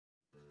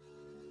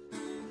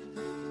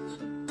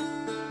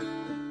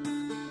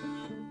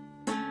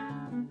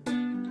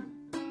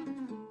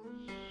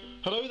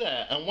Hello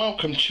there and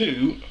welcome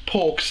to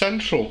Pork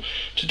Central.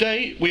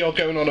 Today we are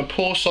going on a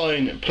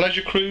porcine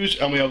pleasure cruise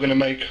and we are going to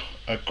make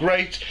a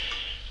great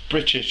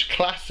British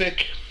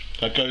classic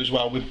that goes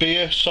well with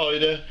beer,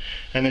 cider,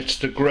 and it's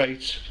the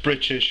great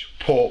British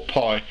pork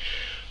pie.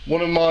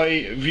 One of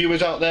my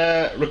viewers out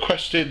there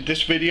requested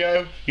this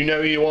video. You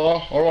know who you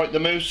are. Alright, the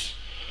moose.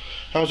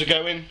 How's it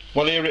going?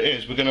 Well, here it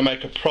is. We're going to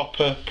make a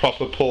proper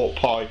pork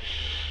pie.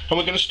 And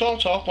we're going to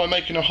start off by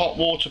making a hot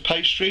water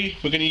pastry.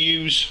 We're going to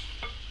use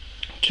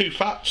two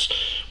fats.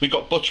 We've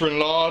got butter and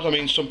lard. I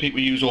mean, some people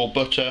use all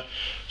butter,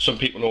 some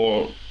people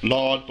all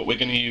lard, but we're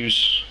going to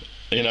use,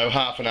 you know,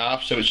 half and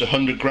half, so it's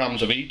 100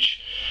 grams of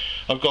each.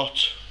 I've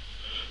got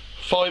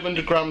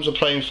 500 grams of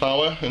plain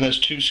flour, and there's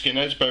 2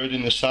 skinheads buried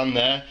in the sand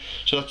there,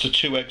 so that's the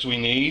 2 eggs we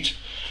need.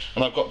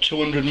 And I've got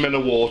 200 ml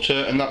of water,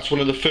 and that's one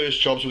of the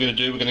first jobs we're going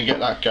to do. We're going to get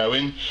that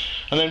going.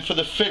 And then for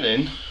the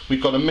filling,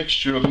 we've got a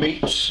mixture of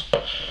meats.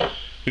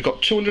 We've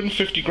got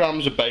 250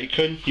 grams of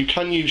bacon. You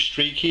can use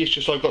streaky, it's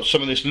just I've got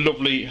some of this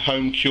lovely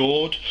home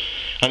cured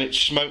and it's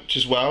smoked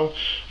as well.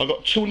 I've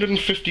got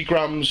 250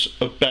 grams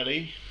of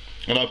belly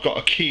and I've got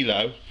a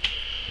kilo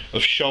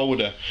of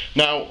shoulder.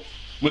 Now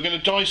we're going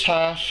to dice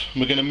half,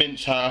 we're going to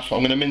mince half. I'm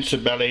going to mince the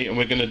belly and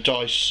we're going to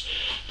dice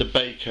the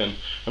bacon,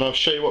 and I'll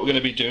show you what we're going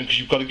to be doing, because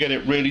you've got to get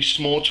it really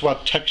small to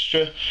add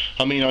texture.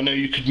 I mean, I know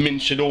you could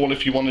mince it all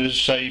if you wanted to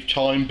save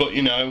time, but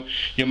you know,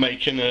 you're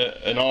making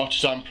an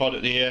artisan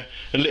product here,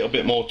 a little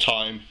bit more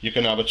time, you're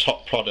going to have a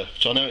top product.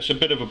 So I know it's a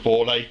bit of a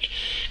ball ache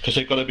because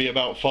they've got to be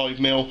about 5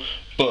 mil,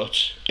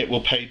 but it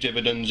will pay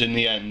dividends in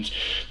the end.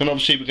 Then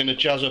obviously we're going to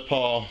jazz up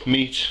our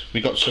meat.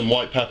 We've got some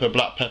white pepper,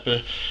 black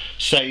pepper,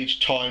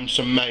 sage, thyme,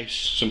 some mace,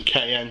 some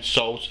cayenne,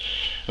 salt,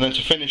 and then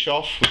to finish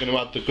off we're going to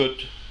add the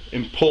good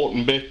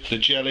important bit, the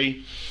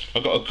jelly.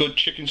 I've got a good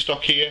chicken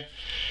stock here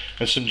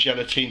and some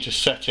gelatine to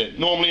set it.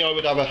 Normally I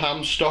would have a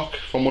ham stock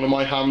from one of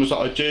my hams that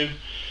I do,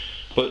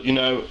 but you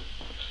know,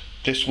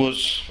 this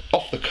was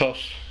off the cuff.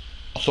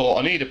 I thought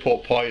I need a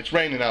pork pie, it's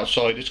raining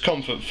outside, it's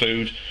comfort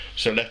food,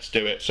 so let's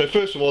do it. So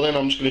first of all then,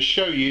 I'm just going to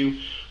show you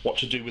what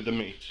to do with the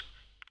meat.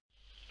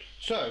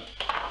 So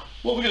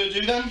what we're going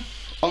to do then,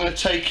 I'm going to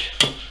take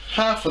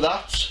half of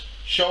that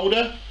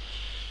shoulder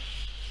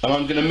and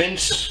I'm going to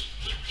mince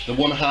the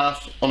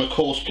 1/2 on a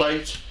coarse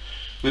plate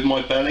with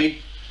my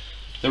belly.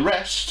 The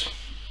rest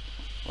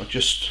I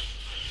just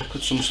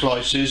cut some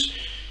slices.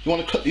 You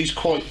want to cut these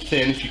quite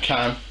thin if you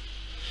can,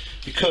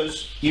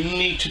 because you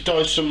need to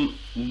dice them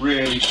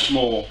really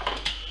small.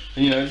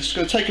 And you know, this is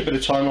going to take a bit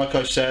of time, like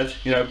I said.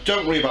 You know,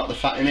 don't worry about the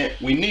fat in it,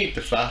 we need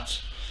the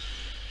fat,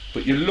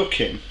 but you're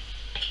looking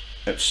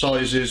at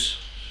sizes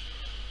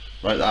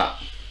like that.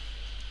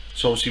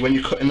 So obviously when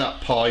you're cutting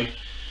that pie,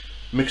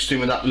 mixed in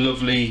with that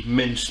lovely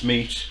minced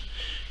meat,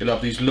 you'll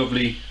have these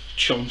lovely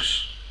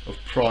chunks of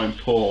prime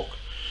pork.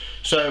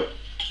 So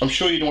I'm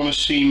sure you don't want to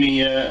see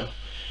me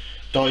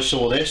dice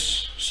all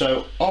this,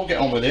 so I'll get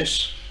on with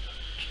this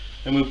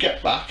and we'll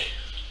get back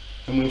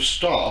and we'll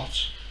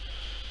start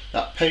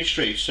that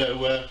pastry.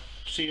 So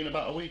see you in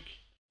about a week.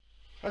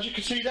 As you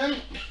can see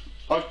then,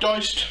 I've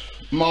diced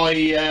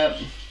my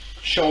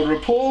shoulder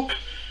of pork,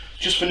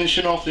 just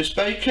finishing off this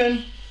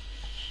bacon.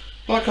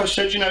 Like I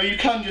said, you know, you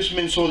can just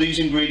mince all these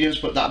ingredients,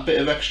 but that bit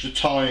of extra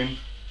time,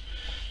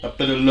 that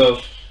bit of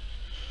love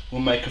will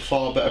make a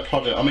far better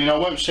product. I mean, I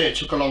won't say it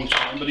took a long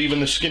time, but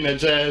even the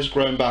skinhead's hair has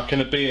grown back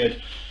and a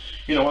beard.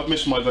 You know, I've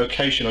missed my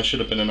vocation, I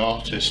should have been an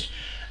artist.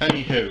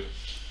 Anywho,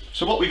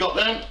 so what we got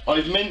then,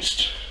 I've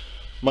minced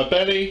my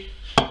belly,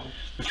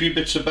 a few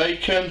bits of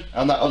bacon,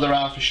 and that other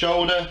half of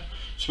shoulder.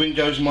 So in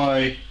goes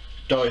my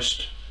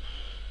diced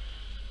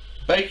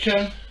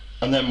bacon,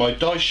 and then my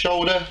diced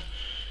shoulder.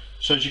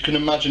 So as you can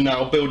imagine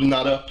now, building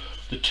that up,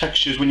 the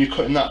textures when you're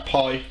cutting that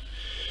pie,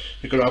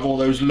 you're going to have all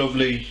those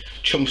lovely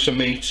chunks of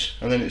meat,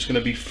 and then it's going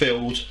to be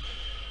filled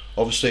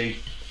obviously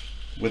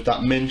with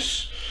that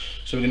mince.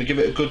 So we're going to give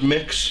it a good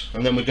mix,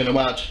 and then we're going to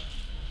add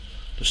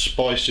the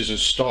spices and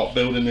start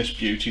building this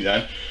beauty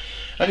then.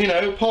 And you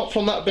know, apart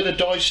from that bit of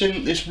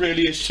dicing, this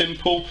really is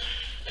simple,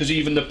 because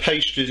even the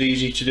pastry is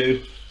easy to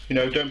do. You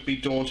know, don't be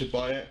daunted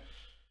by it.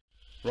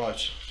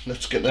 Right,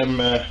 let's get them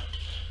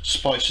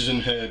spices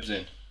and herbs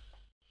in.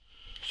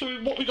 So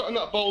what we've got in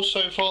that bowl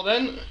so far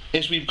then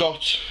is we've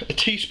got a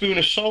teaspoon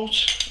of salt,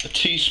 a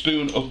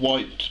teaspoon of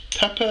white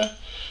pepper,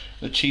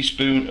 a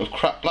teaspoon of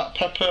cracked black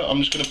pepper. I'm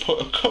just going to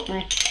put a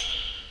couple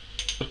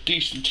of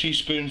decent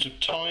teaspoons of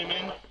thyme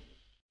in.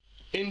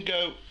 In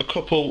go a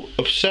couple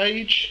of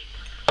sage.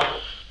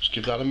 Just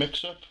give that a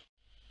mix up.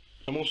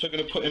 I'm also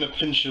going to put in a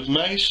pinch of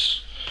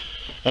mace,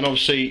 and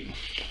obviously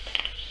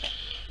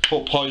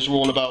pork pies are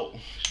all about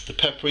the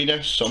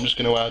pepperiness, so I'm just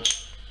going to add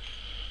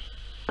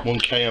 1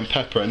 cayenne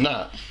pepper, and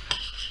that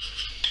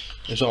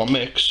is our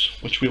mix,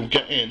 which we'll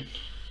get in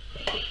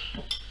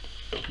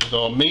with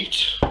our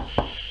meat,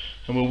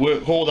 and we'll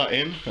work all that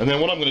in. And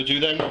then what I'm going to do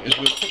then is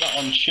we'll put that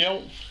on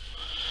chill,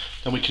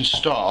 then we can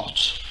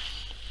start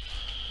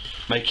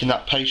making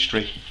that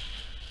pastry.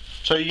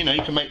 So you know,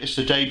 you can make this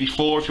the day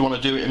before if you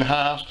want to do it in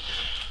half,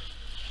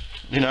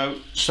 you know,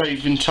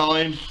 saving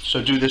time.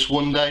 So do this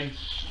one day,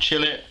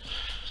 chill it,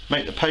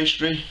 make the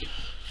pastry,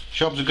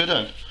 job's a good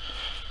one.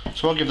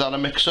 So I'll give that a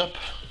mix up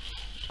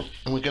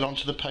and we get on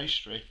to the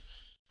pastry.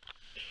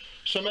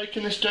 So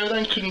making this dough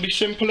then couldn't be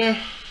simpler.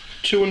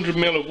 200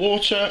 ml of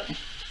water,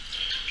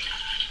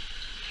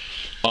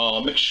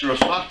 our mixture of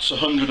fats,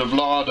 100 of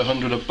lard,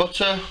 100 of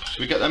butter, so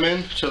we get them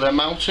in till they're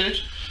melted,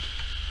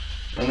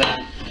 and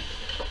then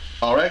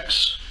our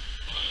eggs.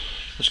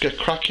 Let's get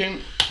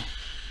cracking.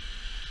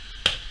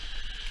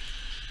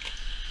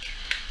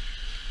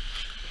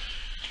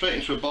 Straight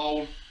into a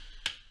bowl.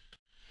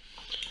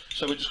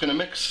 So we're just going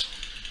to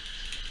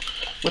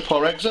whip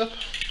our eggs up,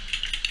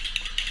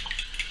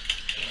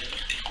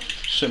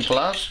 simple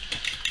as.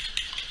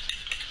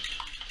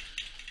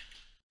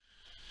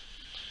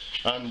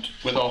 And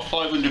with our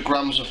 500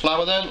 grams of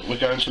flour then, we're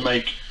going to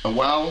make a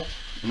well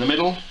in the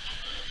middle.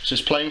 This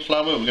is plain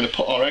flour. We're going to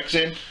put our eggs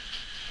in,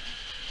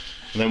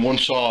 and then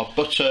once our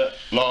butter,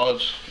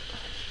 lard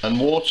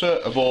and water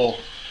have all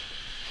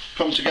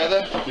come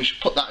together, we should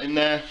put that in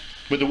there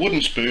with a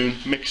wooden spoon,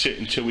 mix it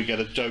until we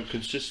get a dough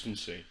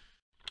consistency.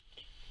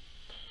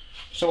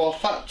 So our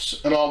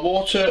fats and our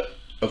water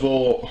have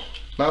all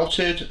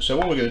melted, so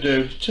what we're going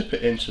to do, tip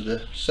it into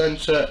the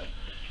centre.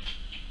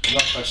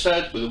 Like I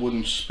said, with a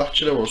wooden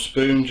spatula or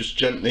spoon, just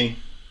gently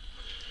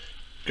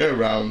go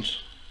around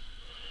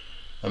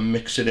and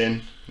mix it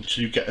in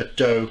until you get a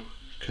dough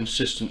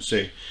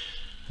consistency,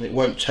 and it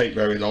won't take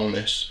very long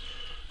this.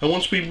 And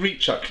once we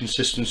reach that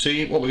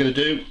consistency, what we're going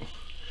to do,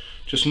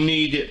 just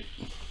knead it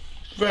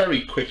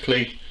very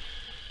quickly,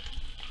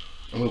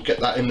 and we'll get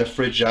that in the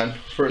fridge then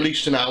for at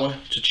least an hour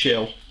to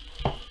chill,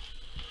 you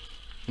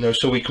know,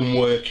 so we can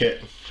work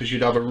it, because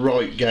you'd have a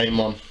right game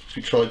on if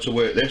you tried to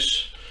work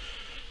this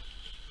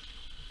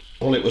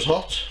while it was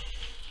hot.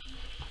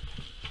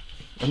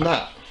 And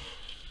that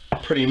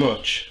pretty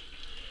much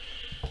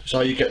is how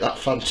you get that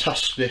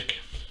fantastic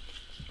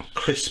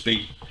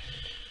crispy,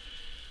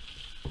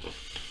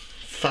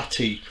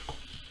 fatty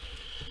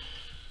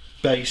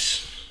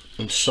base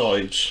and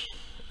sides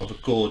of a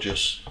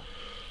gorgeous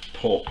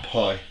pork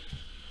pie.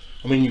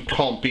 I mean, you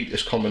can't beat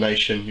this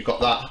combination. You've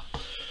got that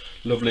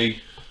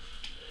lovely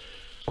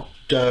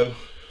dough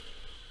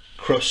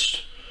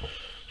crust,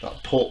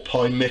 that pork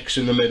pie mix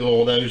in the middle,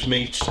 all those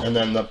meats, and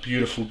then that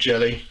beautiful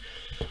jelly.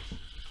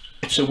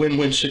 It's a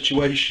win-win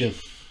situation.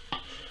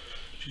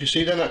 As you can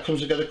see then, that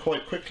comes together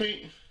quite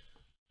quickly.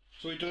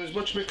 So we've done as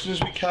much mixing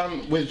as we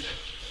can with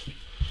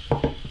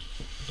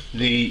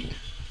the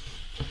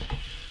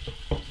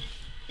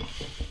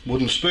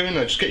wooden spoon.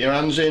 Now just get your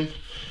hands in,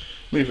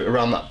 move it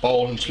around that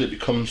bowl until it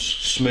becomes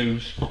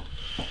smooth,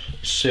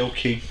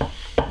 silky.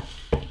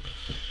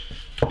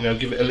 You know,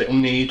 give it a little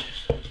knead.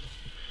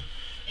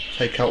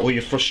 Take out all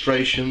your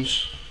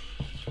frustrations.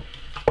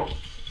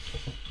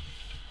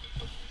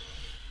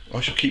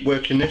 I shall keep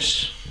working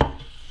this,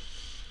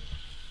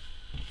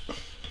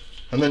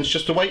 and then it's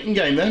just a waiting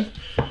game then,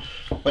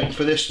 waiting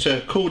for this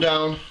to cool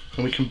down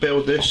and we can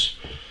build this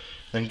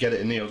and get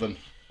it in the oven.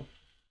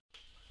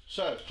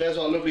 So there's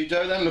our lovely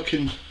dough then,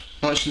 looking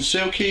nice and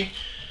silky.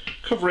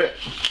 Cover it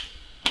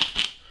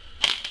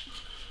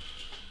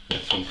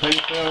with some cling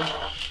film.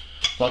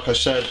 Like I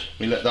said,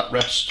 we let that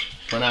rest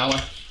for an hour.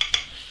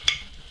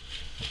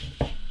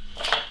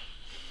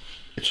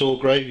 It's all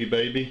gravy,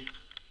 baby.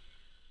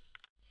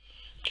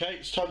 Okay,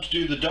 it's time to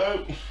do the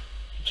dough.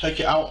 Take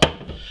it out.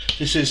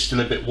 This is still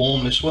a bit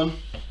warm, this one.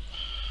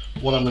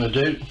 What I'm going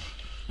to do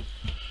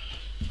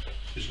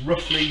is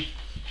roughly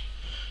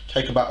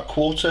take about a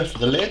quarter for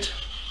the lid.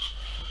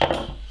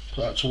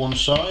 Put that to one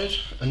side,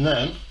 and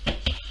then I'm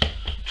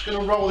just going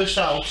to roll this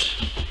out,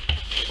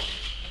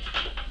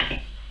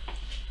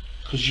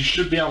 because you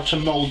should be able to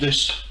mould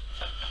this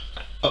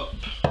up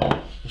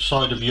the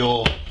side of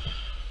your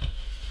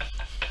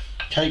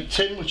cake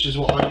tin, which is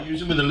what I'm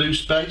using with a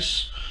loose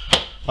base.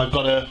 I've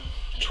got a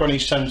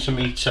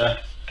 20cm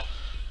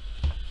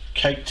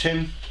cake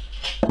tin,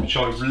 which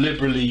I've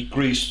liberally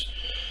greased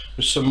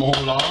with some more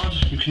lard.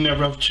 You can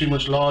never have too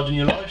much lard in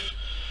your life.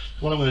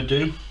 What I'm going to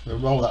do, I'm going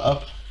to roll that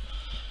up.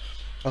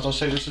 As I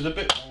say, this is a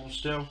bit warm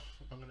still.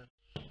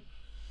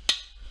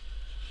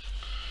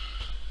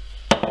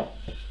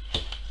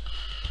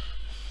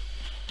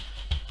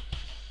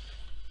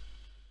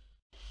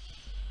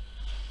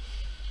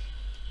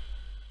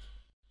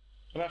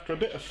 And after a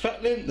bit of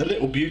fettling, the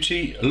little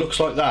beauty looks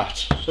like that.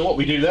 So what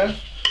we do then,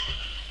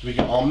 we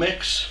get our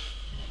mix,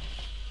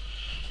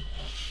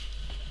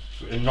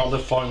 another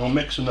final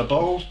mix in the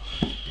bowl,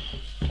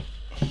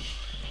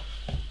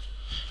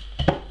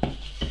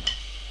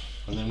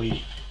 and then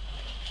we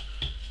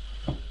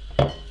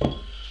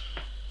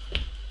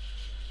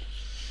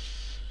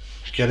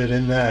get it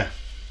in there.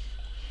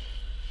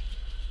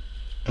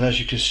 And as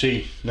you can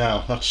see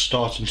now, that's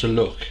starting to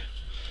look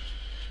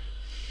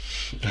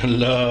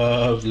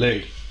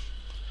lovely.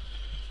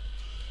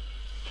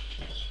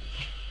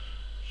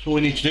 So all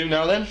we need to do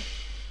now then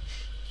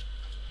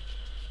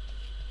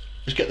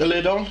is get the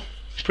lid on,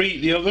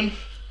 preheat the oven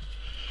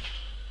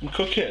and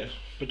cook it.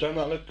 But don't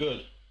that look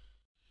good?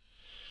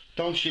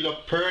 Don't she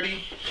look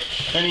pretty?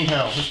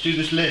 Anyhow, let's do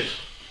this lid.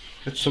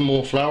 Get some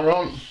more flour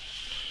on.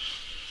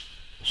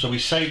 So we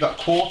save that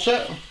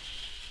quarter,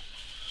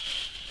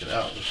 get it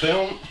out of the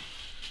film.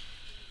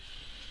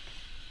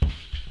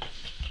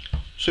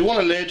 So we want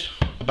a lid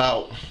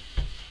about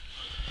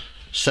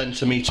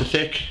centimetre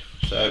thick,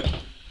 so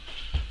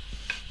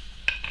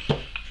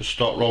just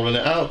start rolling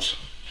it out.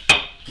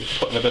 Just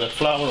putting a bit of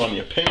flour on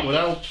your pin will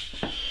help.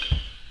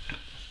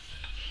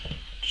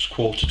 Just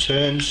quarter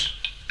turns.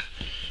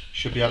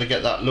 Should be able to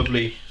get that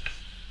lovely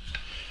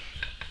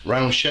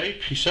round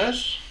shape, he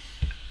says.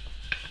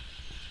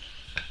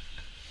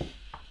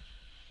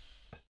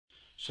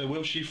 So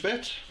will she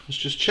fit? Let's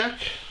just check.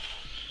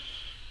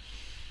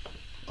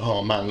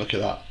 Oh man, look at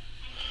that.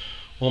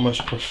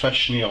 Almost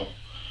professional.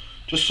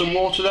 Just some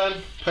water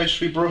then,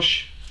 pastry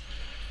brush.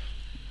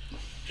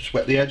 Just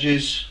wet the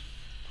edges.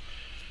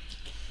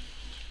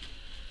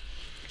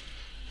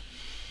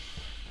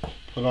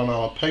 Put on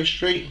our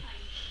pastry.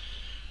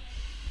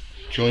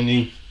 Join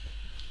the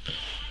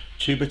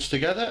two bits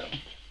together.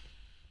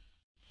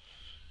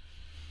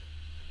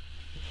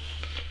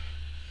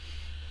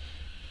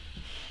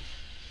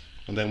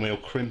 And then we'll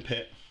crimp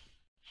it.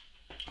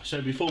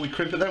 So before we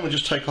crimp it then, we'll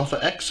just take off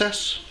the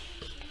excess.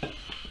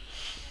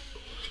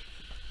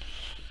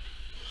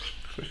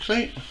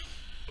 Quickly.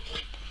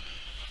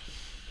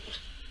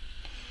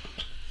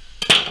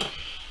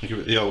 Give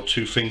it the old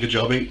 2-finger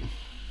jobby.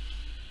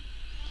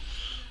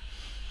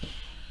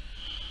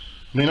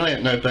 I mean, I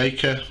ain't no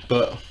baker,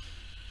 but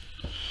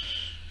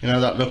you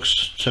know, that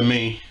looks to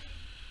me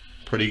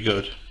pretty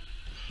good.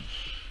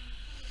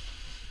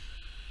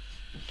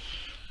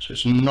 So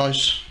it's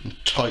nice and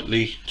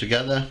tightly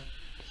together.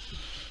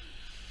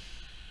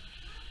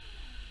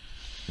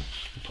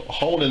 Put a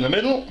hole in the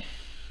middle.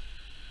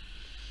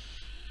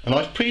 And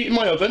I've preheated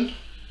my oven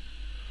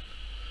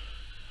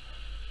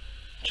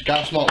to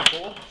gas mark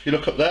 4. If you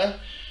look up there,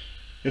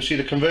 you'll see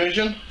the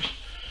conversion.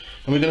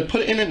 And we're going to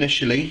put it in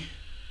initially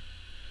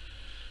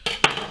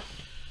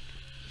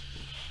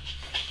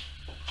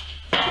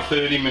for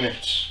 30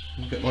 minutes.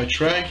 I'll get my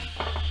tray.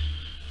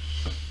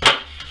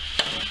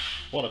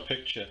 What a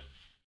picture.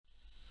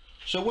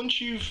 So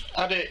once you've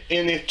had it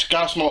in it to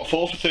gas mark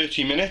 4 for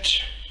 30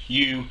 minutes,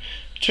 you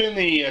turn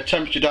the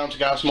temperature down to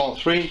gas mark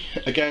 3.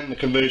 Again, the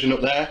conversion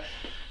up there.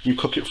 You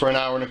cook it for an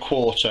hour and a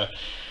quarter.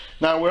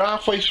 Now we're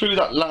halfway through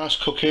that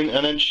last cooking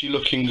and then she's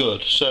looking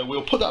good. So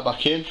we'll put that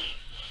back in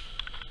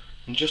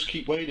and just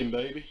keep waiting,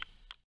 baby.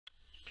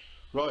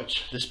 Right,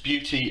 this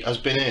beauty has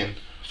been in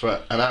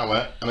for an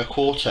hour and a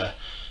quarter.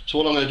 So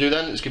what I'm going to do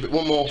then is give it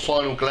one more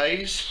final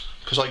glaze,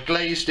 because I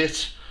glazed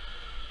it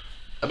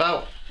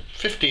about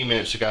 15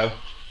 minutes ago.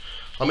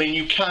 I mean,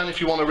 you can, if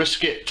you want to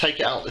risk it, take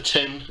it out the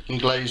tin and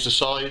glaze the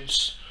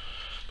sides.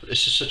 But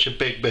this is such a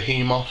big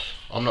behemoth,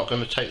 I'm not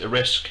going to take the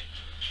risk.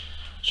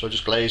 So I'll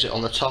just glaze it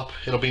on the top.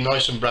 It'll be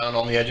nice and brown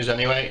on the edges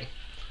anyway.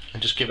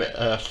 And just give it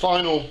a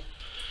final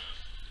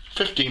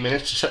 15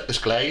 minutes to set this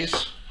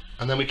glaze.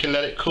 And then we can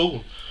let it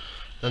cool.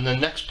 Then the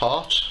next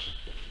part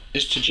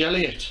is to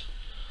jelly it.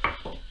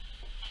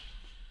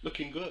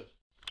 Looking good.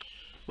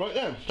 Right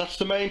then, that's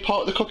the main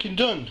part of the cooking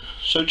done.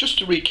 So just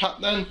to recap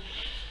then,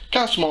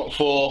 gas mark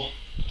 4,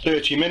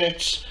 30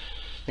 minutes.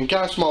 And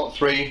gas mark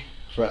 3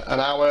 for an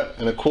hour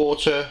and a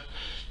quarter.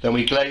 Then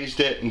we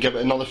glazed it and gave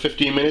it another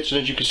 15 minutes, and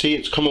as you can see,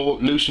 it's come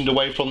loosened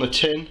away from the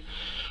tin.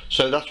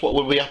 So that's what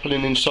will be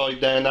happening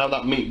inside there. Now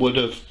that meat would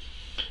have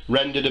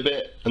rendered a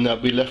bit, and they'll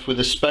be left with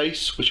a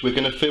space which we're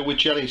going to fill with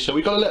jelly. So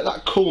we've got to let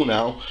that cool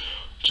now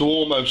to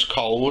almost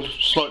cold,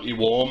 slightly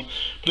warm.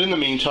 But in the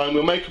meantime,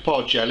 we'll make up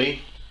our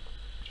jelly,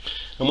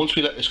 and once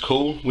we let this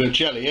cool, we'll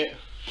jelly it,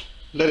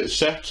 let it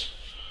set,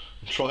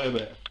 and try a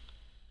bit.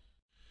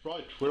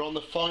 Right, we're on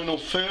the final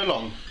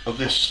furlong of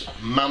this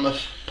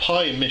mammoth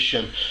pie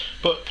mission.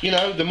 But you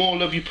know, the more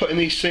love you put in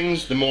these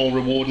things, the more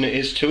rewarding it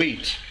is to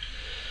eat.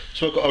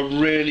 So I've got a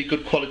really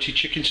good quality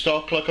chicken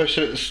stock, like I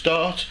said at the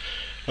start.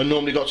 I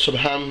normally got some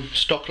ham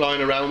stock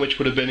lying around, which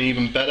would have been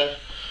even better.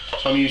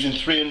 So I'm using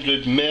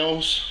 300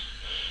 mils.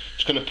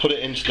 Just going to put it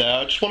into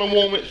there. I just want to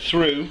warm it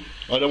through.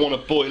 I don't want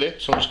to boil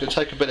it, so I'm just going to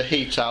take a bit of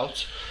heat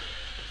out.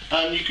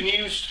 And you can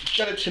use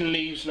gelatin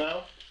leaves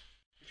now.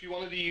 If you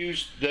wanted to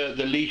use the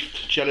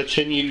leafed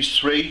gelatin, use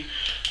 3,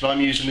 and I'm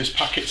using this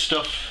packet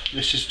stuff.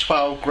 This is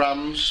 12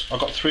 grams.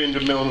 I've got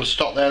 300 ml of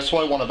stock there, so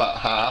I want about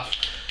half.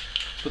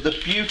 But the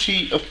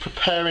beauty of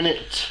preparing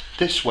it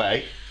this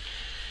way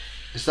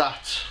is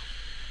that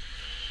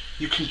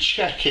you can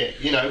check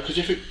it, you know, because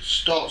if it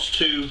starts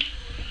to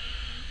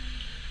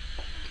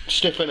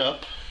stiffen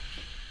up,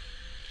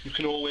 you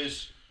can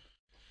always,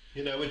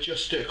 you know,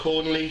 adjust it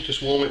accordingly.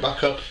 Just warm it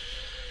back up,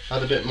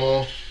 add a bit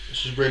more.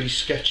 This is really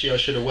sketchy, I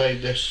should have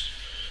weighed this,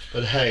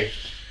 but hey,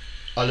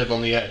 I live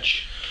on the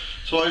edge.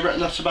 So I reckon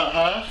that's about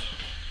half.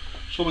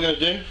 So what we're going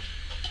to do,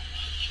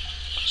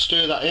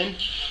 stir that in.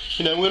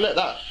 You know, we'll let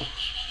that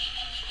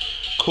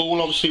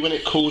cool. Obviously when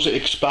it cools it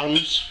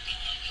expands,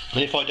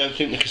 and if I don't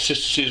think the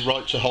consistency is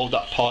right to hold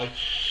that pie,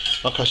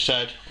 like I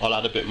said, I'll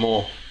add a bit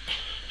more.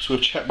 So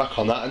we'll check back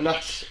on that, and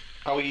that's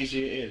how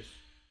easy it is.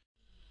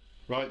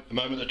 Right, the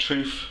moment of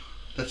truth.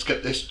 Let's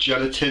get this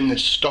gelatin,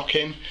 this stock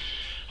in.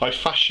 I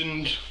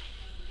fashioned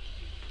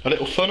a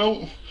little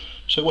funnel.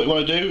 So what you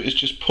want to do is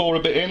just pour a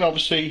bit in.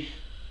 Obviously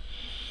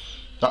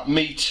that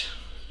meat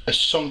has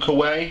sunk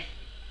away,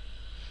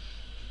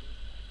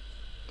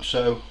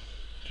 so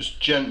just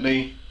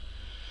gently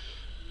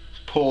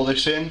pour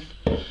this in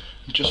and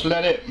just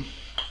let it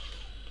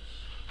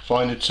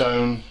find its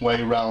own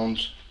way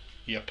round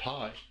your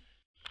pie.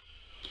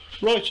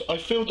 Right, I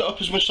filled it up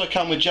as much as I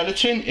can with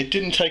gelatin. It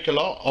didn't take a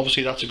lot.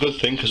 Obviously that's a good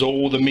thing because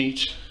all the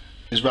meat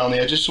is around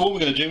the edges. So what we're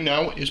going to do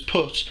now is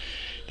put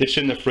this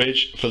in the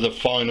fridge for the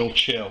final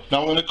chill.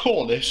 Now I'm going to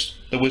call this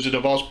the Wizard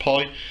of Oz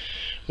pie.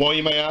 Why,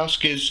 you may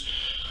ask, is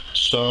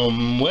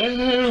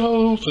somewhere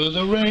over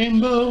the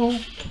rainbow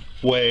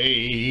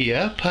way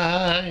a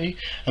pie,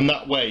 and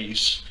that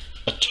weighs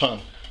a ton.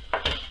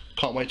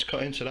 Can't wait to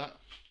cut into that.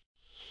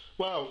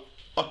 Well,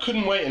 I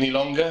couldn't wait any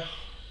longer.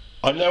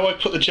 I know I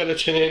put the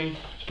gelatin in,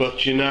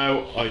 but you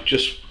know, I've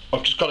just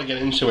got to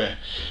get into it.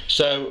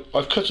 So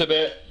I've cut a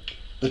bit.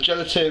 The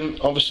gelatin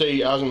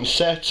obviously hasn't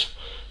set,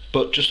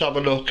 but just have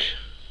a look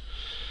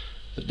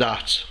at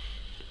that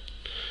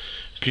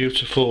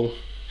beautiful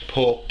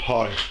pork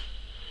pie.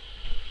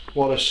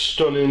 What a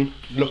stunning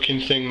looking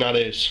thing that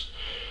is.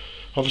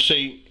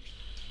 Obviously,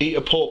 eat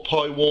a pork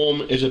pie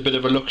warm is a bit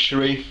of a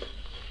luxury.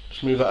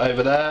 Let's move that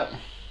over there.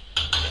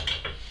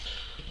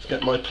 Let's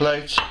get my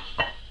plate.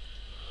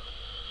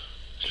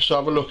 Just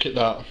have a look at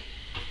that.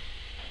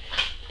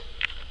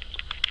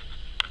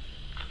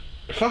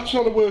 If that's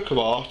not a work of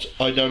art,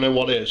 I don't know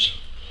what is.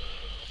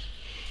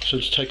 So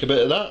just take a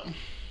bit of that.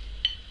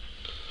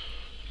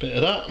 Bit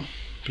of that.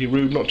 Be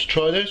rude not to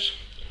try this.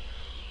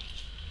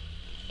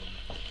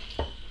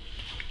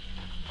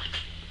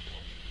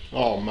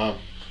 Oh man.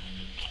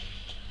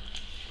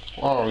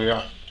 Oh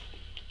yeah.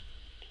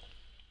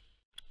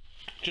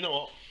 Do you know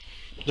what?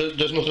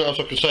 There's nothing else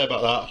I can say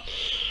about that.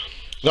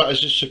 That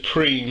is a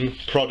supreme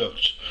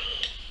product.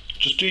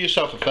 Just do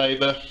yourself a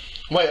favour,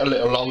 wait a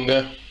little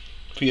longer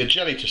for your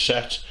jelly to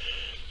set,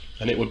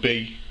 and it would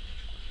be,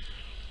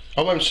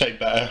 I won't say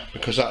better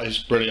because that is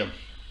brilliant.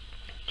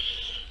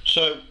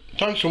 So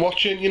thanks for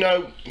watching. You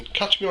know,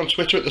 catch me on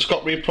Twitter at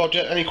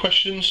TheScottReaProject. Any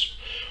questions?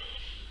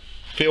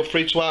 Feel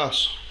free to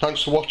ask.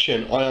 Thanks for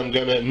watching. I am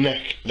going to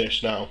neck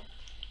this now.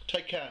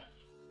 Take care.